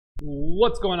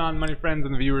What's going on, money friends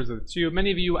and the viewers of the tube?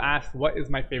 Many of you asked what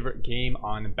is my favorite game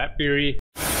on Betfury.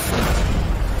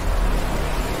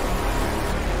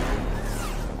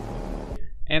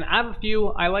 And I have a few.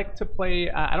 I like to play,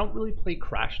 I don't really play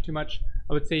Crash too much.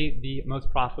 I would say the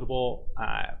most profitable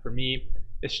for me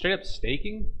is straight up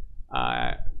staking.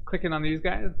 Clicking on these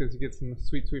guys because you get some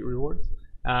sweet rewards.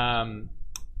 Yeah,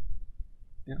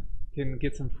 can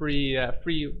get some free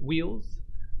wheels.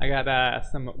 I got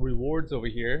some rewards over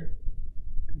here.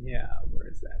 Yeah, where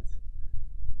is that?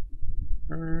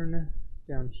 Earn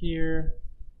down here.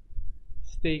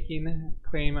 Staking,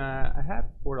 claim. I had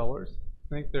 $4. I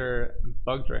think they're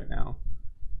bugged right now.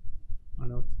 I don't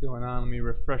know what's going on. Let me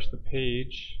refresh the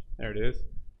page. There it is.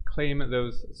 Claim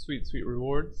those sweet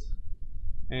rewards,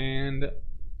 and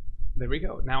there we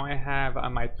go. Now I have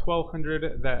my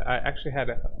 1200 that I actually had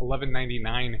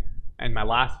 1199 in my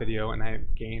last video, and I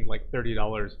gained like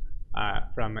 $30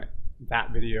 from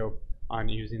that video on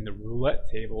using the roulette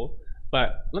table.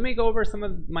 But let me go over some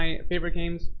of my favorite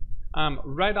games.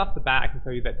 Right off the bat, I can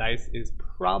tell you that dice is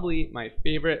probably my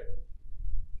favorite,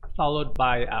 followed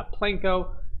by Planko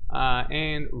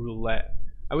and roulette.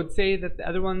 I would say that the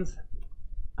other ones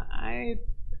I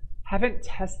haven't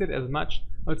tested as much.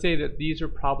 I would say that these are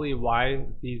probably why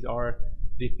these are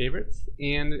the favorites.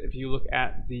 And if you look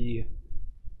at the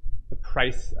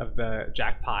price of the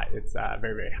jackpot, it's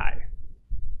very high.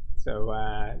 So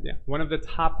yeah, one of the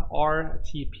top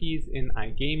RTPs in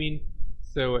iGaming,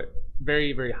 so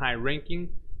very high ranking.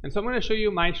 And so I'm going to show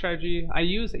you my strategy. I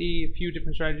use a few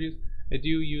different strategies. I do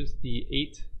use the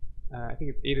 8, I think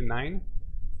it's 8 and 9,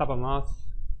 stop on loss,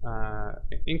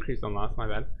 increase on loss, my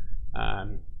bad,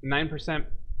 9%,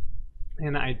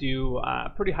 and I do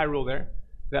pretty high roll there.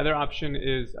 The other option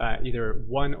is either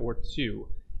 1 or 2,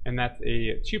 and that's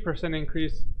a 2%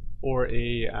 increase or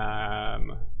a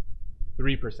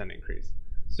 3% increase.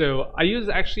 So I use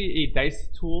actually a dice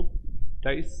tool,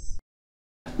 dice.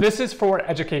 This is for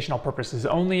educational purposes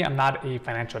only. I'm not a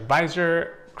financial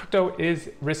advisor. Crypto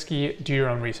is risky. Do your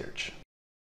own research.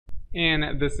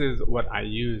 And this is what I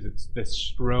use. It's the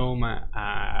Strom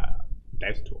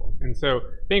dice tool. And so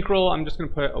bankroll, I'm just going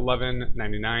to put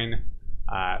 $11.99.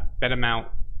 Bet amount,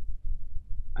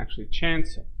 actually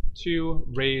chance 2,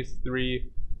 raise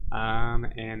 3,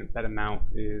 and bet amount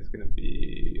is going to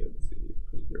be, let's see,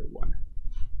 0.01.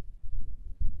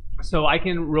 So I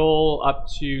can roll up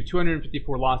to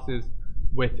 254 losses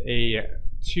with a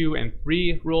 2 and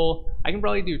 3 roll. I can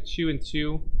probably do 2 and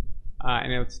 2,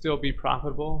 and it would still be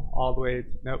profitable all the way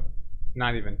to, nope,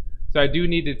 not even. So I do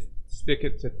need to stick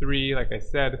it to 3, like I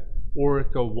said, or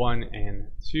go 1 and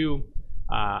 2,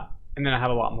 and then I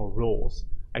have a lot more rolls.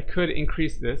 I could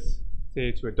increase this,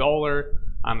 say, to $1,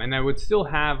 and I would still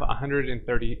have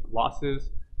 130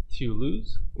 losses to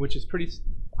lose, which is pretty,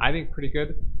 I think, pretty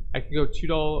good. I could go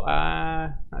 $2,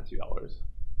 not $2,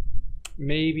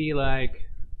 maybe like,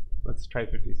 let's try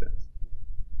 50 cents.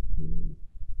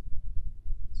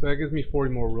 So that gives me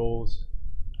 40 more rolls.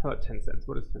 How about 10 cents?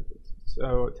 What is 10 cents?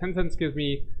 So 10 cents gives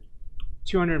me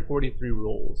 243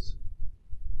 rolls.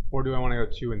 Or do I want to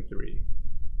go 2 and 3?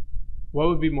 What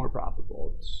would be more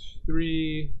profitable?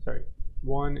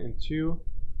 1 and 2,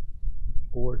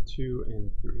 or 2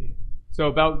 and 3. So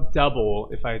about double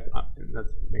if I, that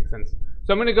makes sense.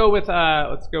 So I'm going to go with,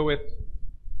 let's go with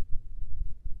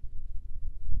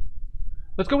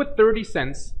 30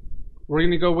 cents. We're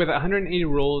going to go with 180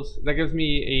 rolls. That gives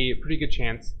me a pretty good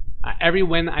chance. Every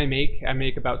win I make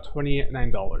about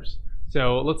 $29.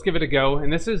 So let's give it a go.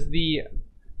 And this is the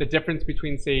difference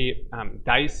between, say,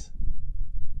 dice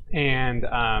and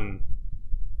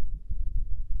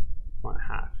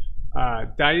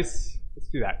dice. Let's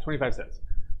do that. 25 cents.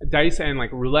 Dice and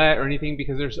like roulette or anything,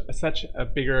 because there's such a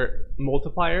bigger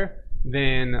multiplier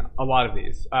than a lot of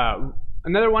these.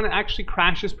 Another one, actually,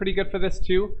 Crash is pretty good for this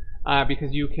too,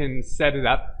 because you can set it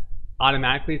up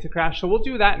automatically to crash. So we'll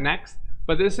do that next.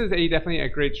 But this is definitely a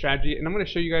great strategy, and I'm going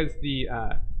to show you guys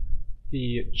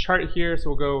the chart here.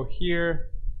 So we'll go here.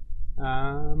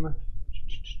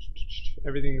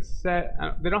 Everything's set.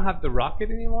 They don't have the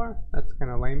rocket anymore. That's kind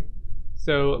of lame.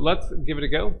 So let's give it a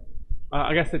go.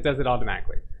 I guess it does it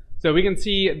automatically. So we can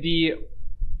see the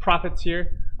profits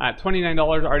here. $29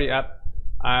 already up.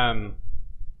 And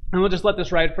we'll just let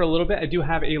this ride for a little bit. I do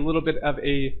have a little bit of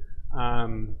a,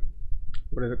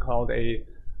 what is it called? A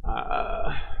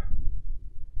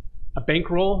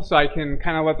bankroll. So I can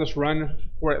kind of let this run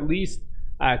for at least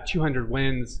 200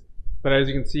 wins. But as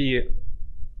you can see,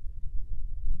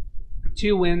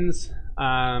 2 wins.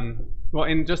 Well,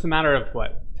 in just a matter of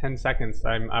what, 10 seconds,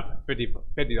 I'm up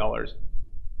 $50.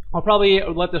 I'll probably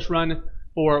let this run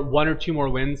for 1 or 2 more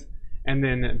wins and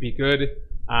then be good.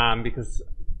 because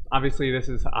obviously this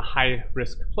is a high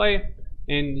risk play,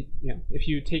 and if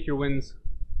you take your wins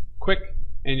quick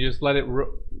and you just let it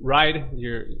ride,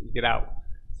 you get out.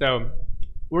 So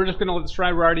we're just gonna let this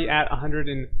ride. We're already at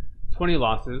 120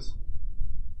 losses.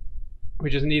 We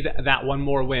just need that one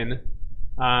more win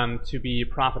to be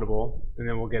profitable, and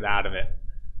then we'll get out of it.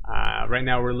 Right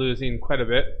now we're losing quite a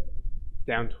bit,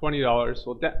 down $20.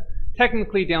 Well,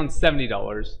 technically down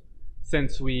 $70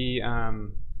 since we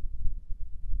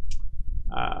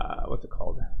what's it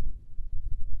called?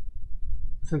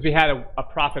 Since we had a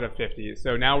profit of 50.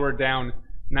 So now we're down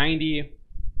 90.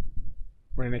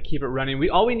 We're gonna keep it running.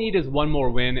 All we need is one more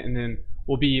win, and then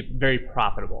we'll be very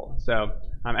profitable. So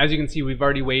as you can see, we've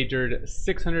already wagered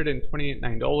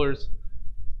 $629,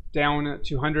 down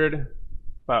 200,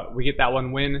 but we get that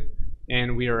one win,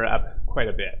 and we are up quite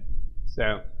a bit.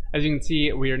 So as you can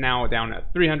see, we are now down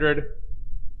at 300.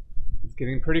 It's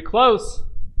getting pretty close.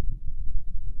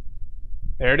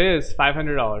 There it is,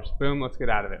 $500. Boom, let's get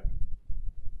out of it.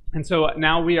 And so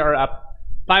now we are up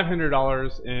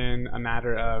 $500 in a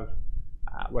matter of,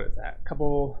 what is that,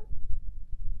 4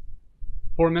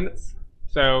 minutes?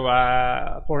 So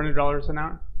 $400 an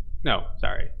hour? No,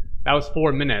 sorry. That was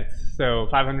 4 minutes. So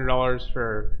 $500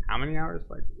 for how many hours?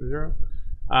 Like 0?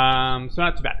 So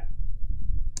not too bad.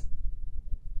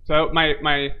 So let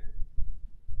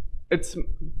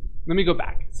me go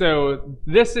back. So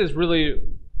this is really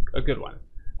a good one.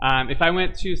 If I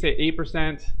went to say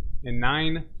 8% and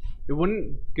 9, it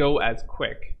wouldn't go as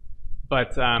quick,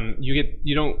 but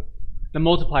the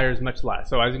multiplier is much less.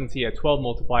 So as you can see, a 12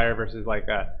 multiplier versus like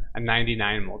a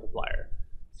 99 multiplier.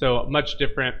 So much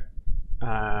different.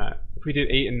 If we did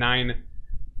 8 and 9,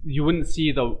 you wouldn't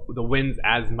see the wins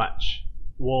as much.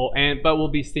 But we'll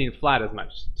be staying flat as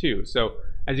much too. So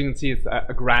as you can see, it's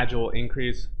a gradual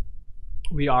increase.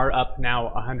 We are up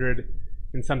now $100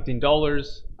 and something.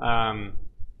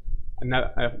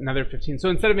 Another 15. So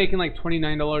instead of making like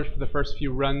 $29 for the first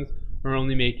few runs, we're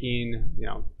only making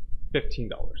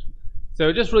 $15. So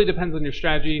it just really depends on your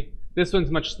strategy. This one's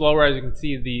much slower. As you can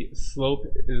see, the slope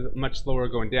is much slower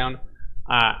going down.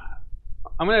 I'm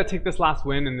gonna take this last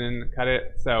win and then cut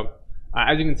it. So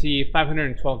as you can see,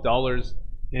 $512,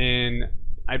 and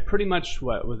I pretty much,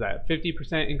 what was that,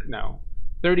 50%? No,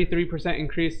 33%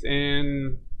 increase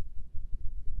in,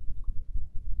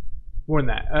 more than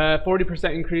that,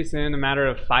 40% increase in a matter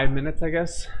of 5 minutes, I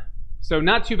guess. So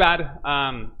not too bad.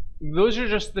 Those are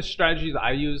just the strategies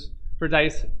I use for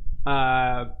dice,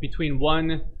 between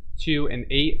 1, 2, and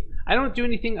 8. I don't do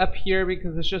anything up here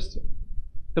because it's just,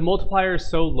 the multiplier is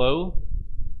so low.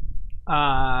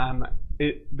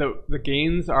 The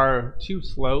gains are too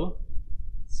slow.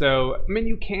 So I mean,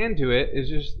 you can do it. It's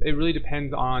just, it really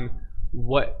depends on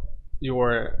what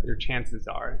your chances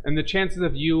are, and the chances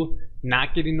of you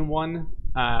not getting the one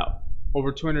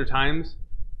over 200 times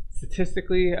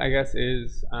statistically, I guess,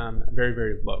 is very,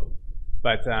 very low.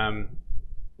 But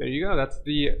there you go. That's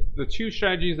the two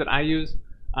strategies that I use.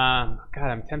 God,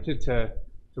 I'm tempted to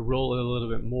roll it a little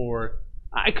bit more.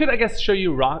 I could, I guess, show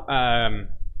you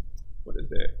what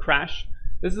is it? Crash.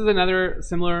 This is another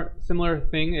similar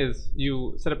thing. Is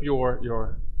you set up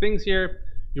your things here,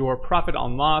 your profit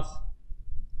on loss,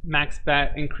 max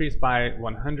bet increased by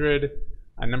 100,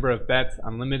 a number of bets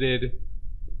unlimited,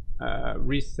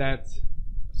 reset,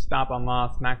 stop on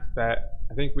loss, max bet.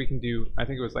 I think we can do. I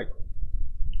think it was like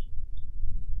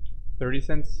 30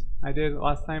 cents. I did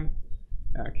last time.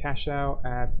 Cash out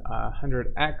at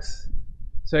 100x.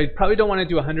 So I probably don't want to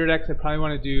do 100x. I probably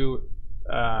want to do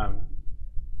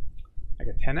like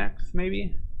a 10x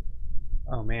maybe.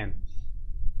 Oh man.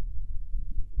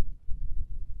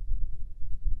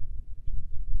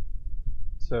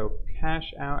 So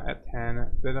cash out at 10,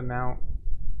 bid amount.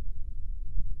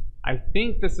 I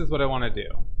think this is what I want to do.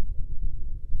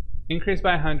 Increase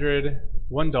by 100,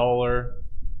 $1,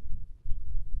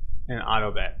 and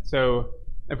auto bet. So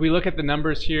if we look at the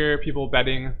numbers here, people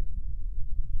betting,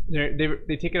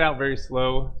 they take it out very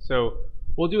slow. So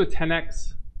we'll do a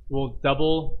 10x. We'll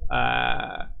double.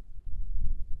 I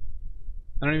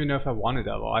don't even know if I want to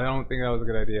double. I don't think that was a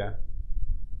good idea.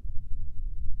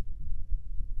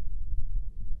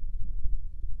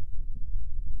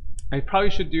 I probably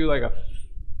should do like a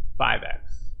 5x.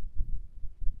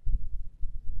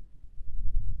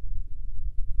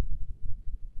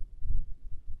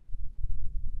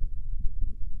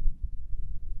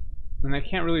 And you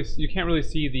can't really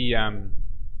see the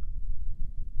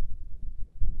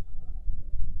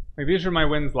like these are my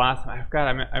wins last time.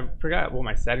 I forgot what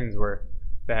my settings were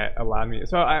that allowed me.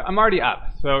 So I'm already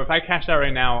up. So if I cash out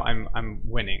right now, I'm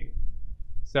winning.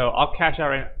 So I'll cash out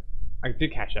right. I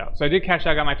did cash out. So I did cash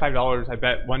out. I got my $5. I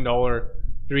bet $1,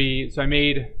 3, so I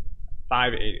made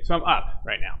 580. So I'm up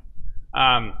right now.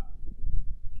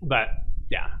 But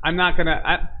yeah, I'm not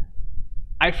gonna,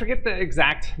 I forget the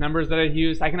exact numbers that I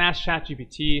used. I can ask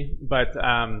ChatGPT, but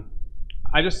I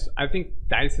think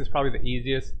Dice is probably the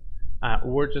easiest,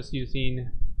 or just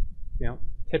using,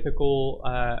 typical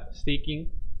stake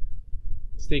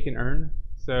and earn.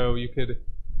 So you could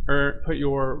put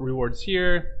your rewards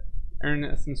here,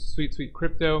 earn some sweet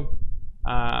crypto,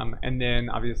 and then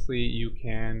obviously you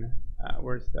can.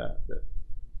 Where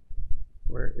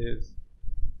is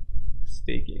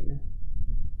staking?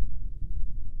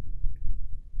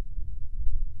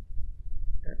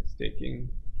 Staking.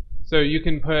 So you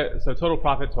can put total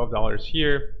profit $12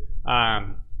 here.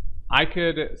 I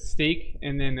could stake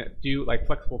and then do like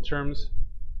flexible terms.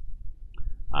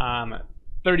 30%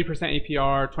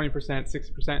 APR, 20%,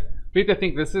 60%. But you have to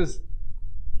think this is,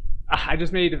 I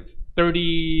just made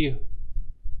 40%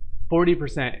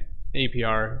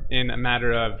 APR in a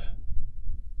matter of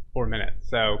 4 minutes.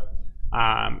 So,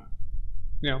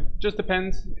 just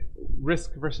depends,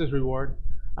 risk versus reward.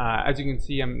 As you can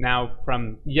see, I'm now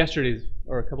from yesterday's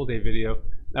or a couple day video,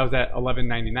 that was at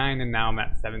 $11.99 and now I'm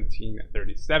at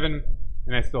 $17.37.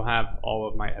 And I still have all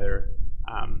of my other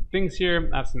things here.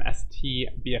 I have some ST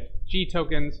BFG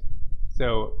tokens.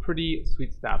 So pretty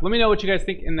sweet stuff. Let me know what you guys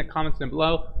think in the comments down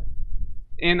below.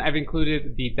 And I've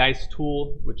included the Dice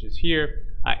tool, which is here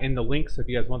in the link. So if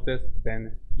you guys want this,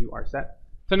 then you are set.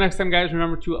 So next time, guys,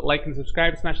 remember to like and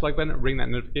subscribe, smash the like button, ring that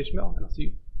notification bell, and I'll see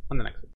you on the next one.